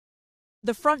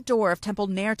The front door of Temple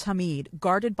Ner Tamid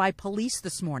guarded by police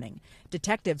this morning.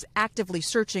 Detectives actively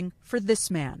searching for this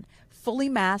man, fully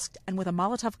masked and with a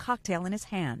Molotov cocktail in his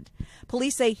hand.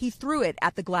 Police say he threw it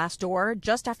at the glass door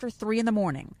just after 3 in the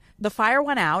morning. The fire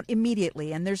went out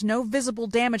immediately and there's no visible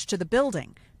damage to the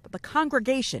building, but the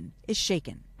congregation is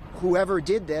shaken. Whoever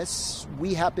did this,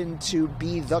 we happen to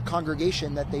be the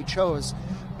congregation that they chose,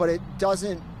 but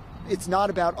it's not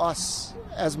about us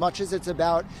as much as it's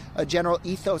about a general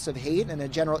ethos of hate and a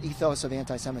general ethos of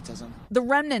anti-Semitism. The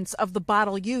remnants of the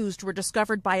bottle used were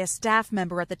discovered by a staff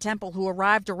member at the temple who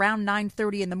arrived around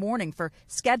 9:30 in the morning for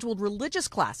scheduled religious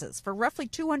classes for roughly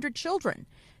 200 children.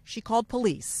 She called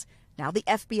police. Now the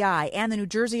FBI and the New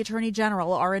Jersey Attorney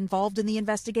General are involved in the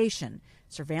investigation.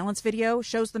 Surveillance video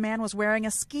shows the man was wearing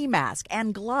a ski mask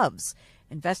and gloves.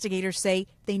 Investigators say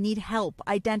they need help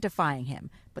identifying him,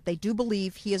 but they do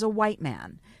believe he is a white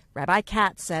man. Rabbi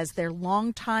Katz says their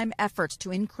long-time efforts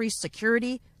to increase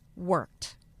security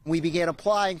worked. We began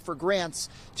applying for grants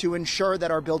to ensure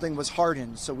that our building was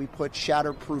hardened. So we put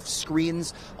shatterproof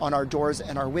screens on our doors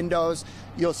and our windows.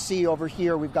 You'll see over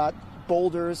here we've got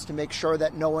boulders to make sure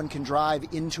that no one can drive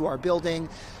into our building.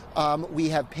 We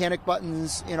have panic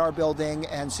buttons in our building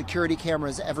and security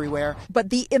cameras everywhere. But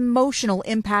the emotional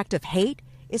impact of hate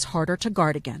is harder to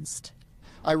guard against.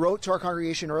 I wrote to our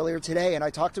congregation earlier today and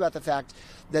I talked about the fact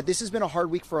that this has been a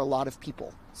hard week for a lot of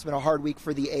people. It's been a hard week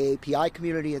for the AAPI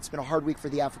community, it's been a hard week for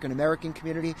the African American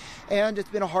community, and it's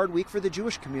been a hard week for the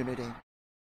Jewish community.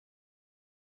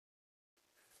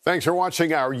 Thanks for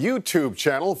watching our YouTube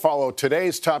channel. Follow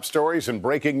today's top stories and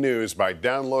breaking news by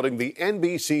downloading the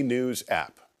NBC News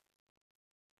app.